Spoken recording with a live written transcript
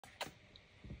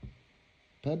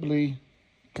Pebbly,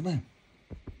 come on.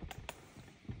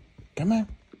 Come on.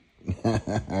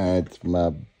 It's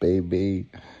my baby.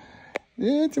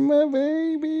 It's my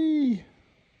baby.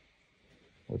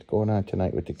 What's going on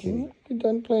tonight with the kitty? You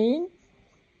done playing?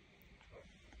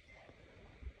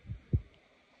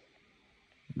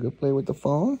 You go play with the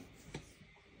phone?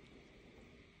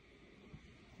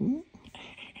 Are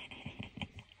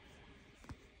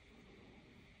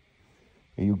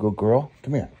you a good girl?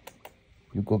 Come here.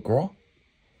 You good girl?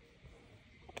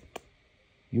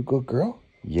 You good girl?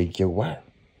 Yeah, you are.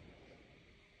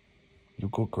 You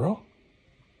good girl?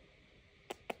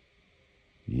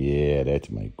 Yeah, that's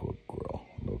my good girl.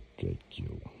 Look at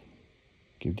you.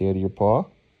 Give Daddy your paw.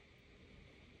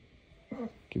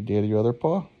 Give Daddy your other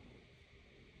paw.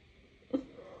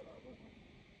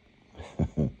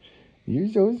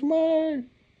 You're so smart.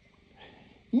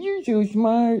 You're so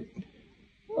smart.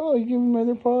 Oh, you give him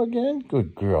another paw again?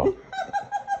 Good girl.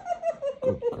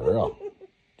 Good girl.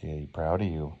 Daddy, proud of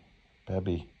you.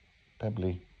 Pebbly.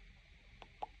 Pebbly.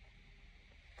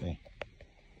 Hey.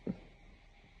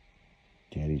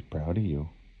 Daddy's proud of you.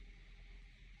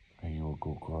 Are you a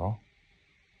good girl?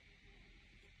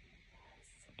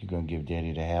 You gonna give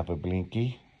Daddy the half a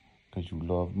blinky? Because you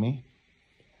love me?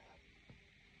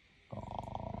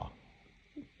 Aww.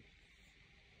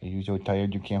 Are you so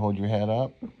tired you can't hold your head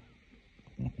up?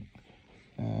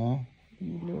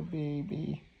 You little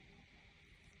baby.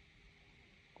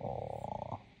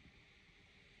 Aww.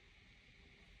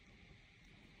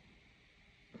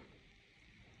 I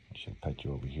should pet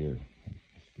you over here.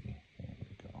 There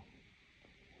we go.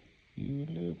 You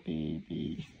little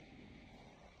baby.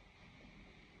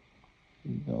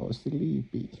 You go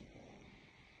sleepy.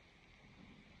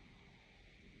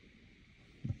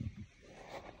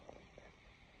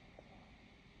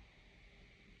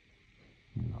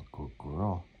 You're a good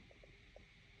girl.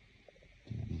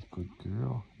 Daddy's good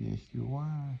girl. Yes, you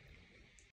are.